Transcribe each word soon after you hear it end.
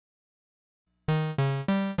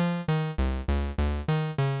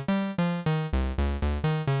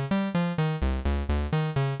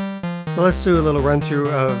So let's do a little run through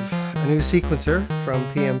of a new sequencer from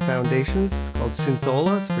PM Foundations. It's called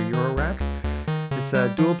Synthola. It's for Eurorack. It's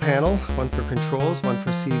a dual panel, one for controls, one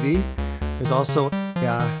for CV. There's also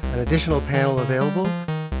an additional panel available.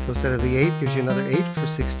 So instead of the 8, gives you another 8 for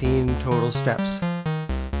 16 total steps.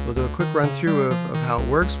 We'll do a quick run through of how it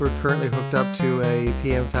works. We're currently hooked up to a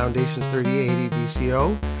PM Foundations 3080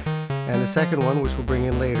 VCO and the second one, which we'll bring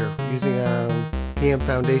in later, using a PM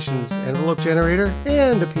Foundations envelope generator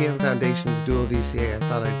and a PM Foundations dual VCA. I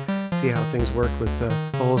thought I'd see how things work with the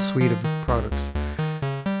whole suite of products.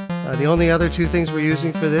 The only other two things we're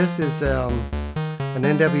using for this is an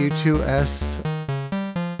NW2S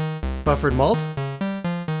buffered malt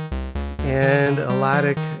and a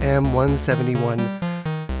Laddick M171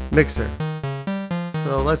 mixer.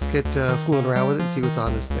 So let's get fooling around with it and see what's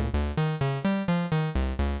on this thing.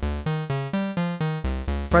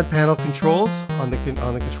 Front panel controls on the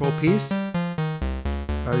control piece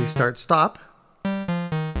are the start stop,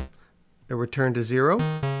 the return to 0,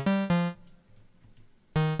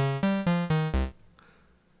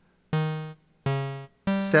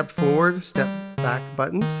 step forward, step back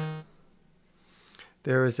buttons.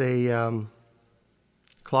 There is a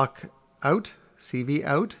clock out, CV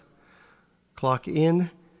out, clock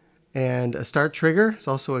in, and a start trigger. It's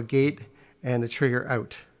also a gate and a trigger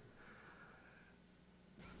out.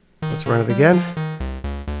 Let's run it again.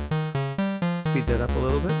 Speed that up a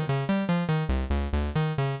little bit.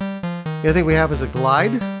 The other thing we have is a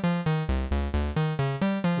glide, which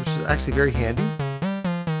is actually very handy.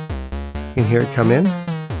 You can hear it come in.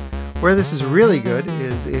 Where this is really good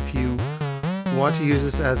is if you want to use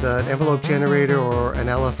this as an envelope generator or an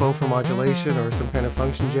LFO for modulation or some kind of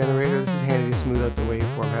function generator. This is handy to smooth out the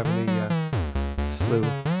waveform, having the slew.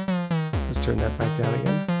 Let's turn that back down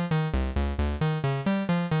again.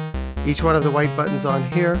 Each one of the white buttons on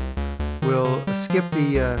here will skip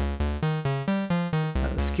the,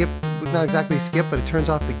 not exactly skip, but it turns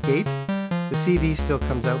off the gate. The CV still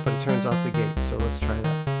comes out, but it turns off the gate. So let's try that.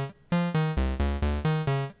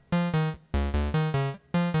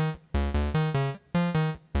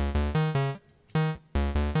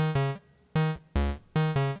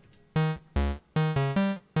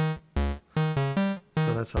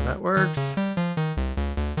 So that's how that works.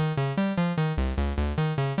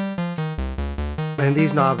 And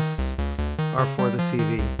these knobs are for the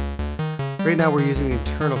CV. Right now we're using the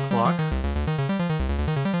internal clock.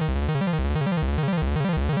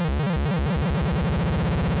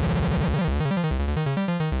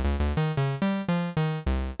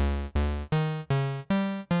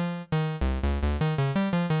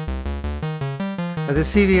 Now the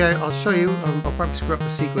CV, I'll show you, I'll probably screw up the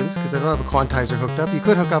sequence because I don't have a quantizer hooked up. You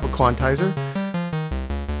could hook up a quantizer,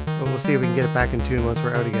 but we'll see if we can get it back in tune once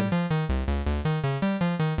we're out again.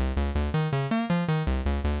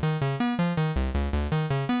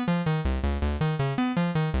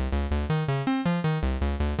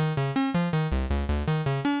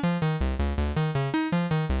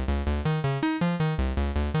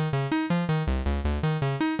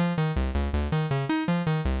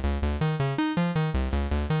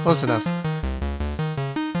 Close enough.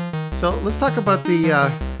 So let's talk about the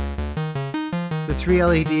 3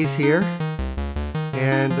 LEDs here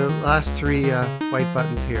and the last 3 white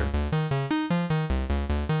buttons here.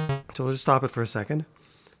 So we'll just stop it for a second.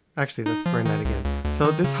 Actually, let's run that again. So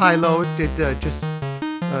this high-low, it just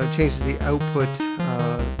changes the output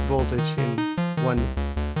voltage in one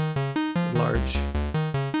large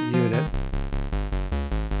unit.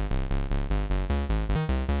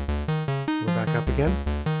 We're back up again.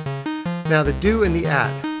 Now the do and the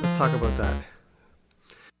at, let's talk about that.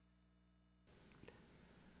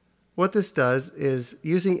 What this does is,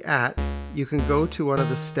 using at, you can go to one of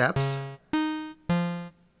the steps, and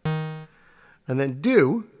then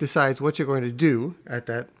do decides what you're going to do at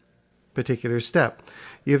that particular step.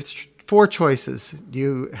 You have 4 choices.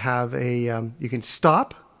 You have a, you can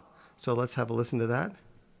stop, so let's have a listen to that.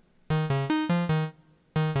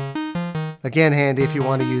 Again, handy if you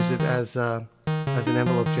want to use it as an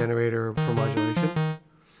envelope generator for modulation.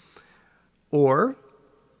 Or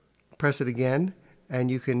press it again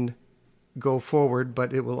and you can go forward,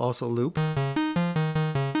 but it will also loop.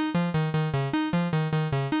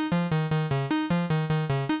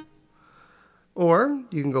 Or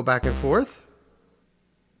you can go back and forth.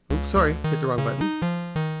 Oops, sorry, hit the wrong button.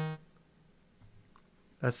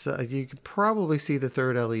 That's you can probably see the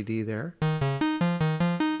 3rd LED there.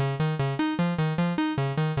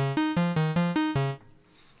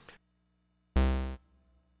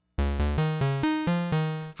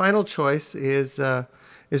 Final choice is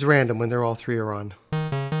random when they're all 3 are on.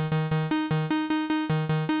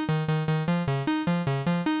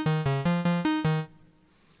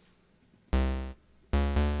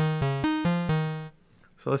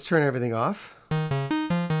 So let's turn everything off.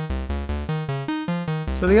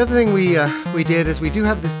 So the other thing we did is we do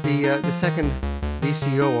have this the second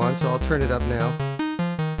VCO on, so I'll turn it up now.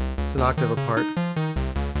 It's an octave apart.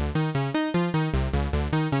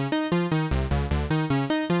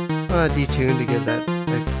 Detuned to give that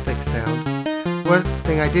nice thick sound. One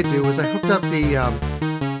thing I did do was I hooked up the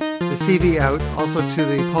CV out also to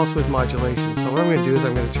the pulse width modulation. So what I'm going to do is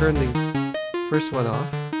I'm going to turn the first one off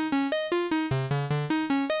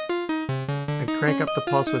and crank up the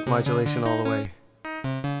pulse width modulation all the way.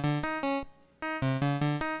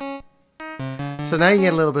 So now you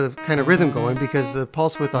get a little bit of kind of rhythm going, because the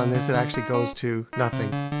pulse width on this, it actually goes to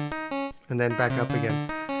nothing and then back up again.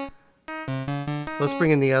 Let's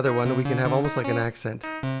bring in the other one and we can have almost like an accent.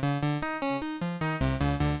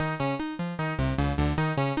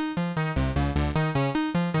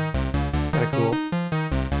 Kind of cool.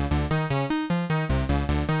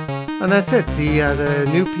 And that's it, the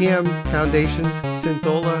new PM Foundations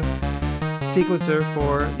Synthola sequencer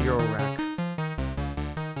for Eurorack.